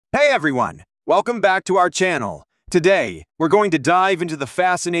Hey everyone! Welcome back to our channel. Today, we're going to dive into the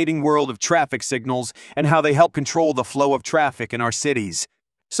fascinating world of traffic signals and how they help control the flow of traffic in our cities.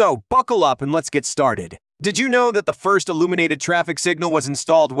 So, buckle up and let's get started. Did you know that the first illuminated traffic signal was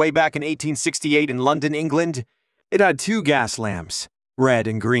installed way back in 1868 in London, England? It had two gas lamps, red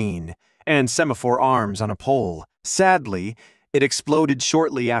and green, and semaphore arms on a pole. Sadly, it exploded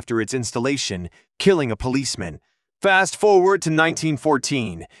shortly after its installation, killing a policeman. Fast forward to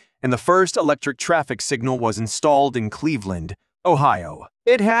 1914, and the first electric traffic signal was installed in Cleveland, Ohio.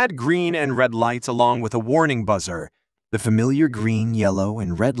 It had green and red lights along with a warning buzzer. The familiar green, yellow,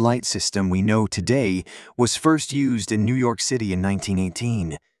 and red light system we know today was first used in New York City in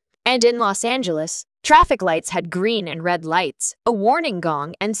 1918. And in Los Angeles, traffic lights had green and red lights, a warning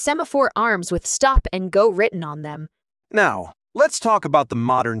gong, and semaphore arms with stop and go written on them. Now, let's talk about the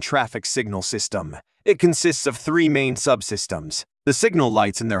modern traffic signal system. It consists of three main subsystems: the signal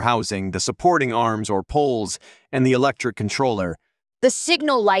lights in their housing, the supporting arms or poles, and the electric controller. The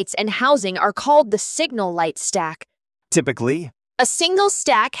signal lights and housing are called the signal light stack. Typically, A single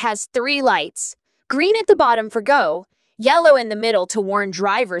stack has 3 lights: green at the bottom for go, yellow in the middle to warn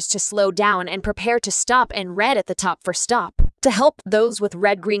drivers to slow down and prepare to stop, and red at the top for stop, to help those with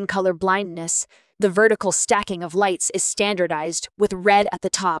red-green color blindness. The vertical stacking of lights is standardized, with red at the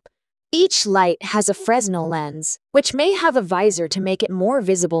top. Each light has a Fresnel lens, which may have a visor to make it more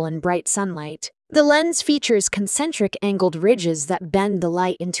visible in bright sunlight. The lens features concentric angled ridges that bend the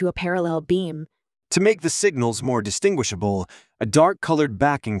light into a parallel beam. to make the signals more distinguishable, a dark-colored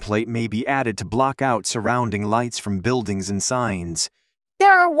backing plate may be added to block out surrounding lights from buildings and signs.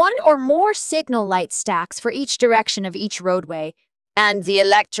 There are 1 or more signal light stacks for each direction of each roadway, and the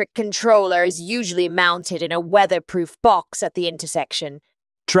electric controller is usually mounted in a weatherproof box at the intersection.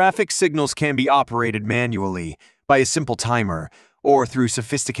 Traffic signals can be operated manually by a simple timer or through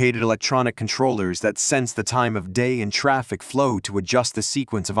sophisticated electronic controllers that sense the time of day and traffic flow to adjust the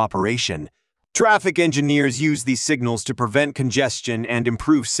sequence of operation. Traffic engineers use these signals to prevent congestion and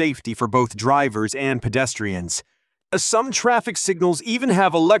improve safety for both drivers and pedestrians. Some traffic signals even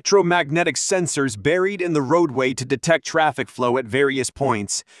have electromagnetic sensors buried in the roadway to detect traffic flow at various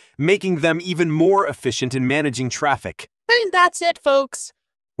points, making them even more efficient in managing traffic. And that's it, folks.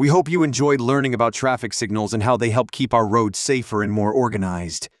 We hope you enjoyed learning about traffic signals and how they help keep our roads safer and more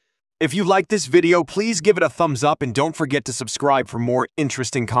organized. If you liked this video, please give it a thumbs up and don't forget to subscribe for more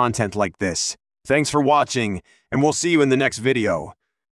interesting content like this. Thanks for watching, and we'll see you in the next video.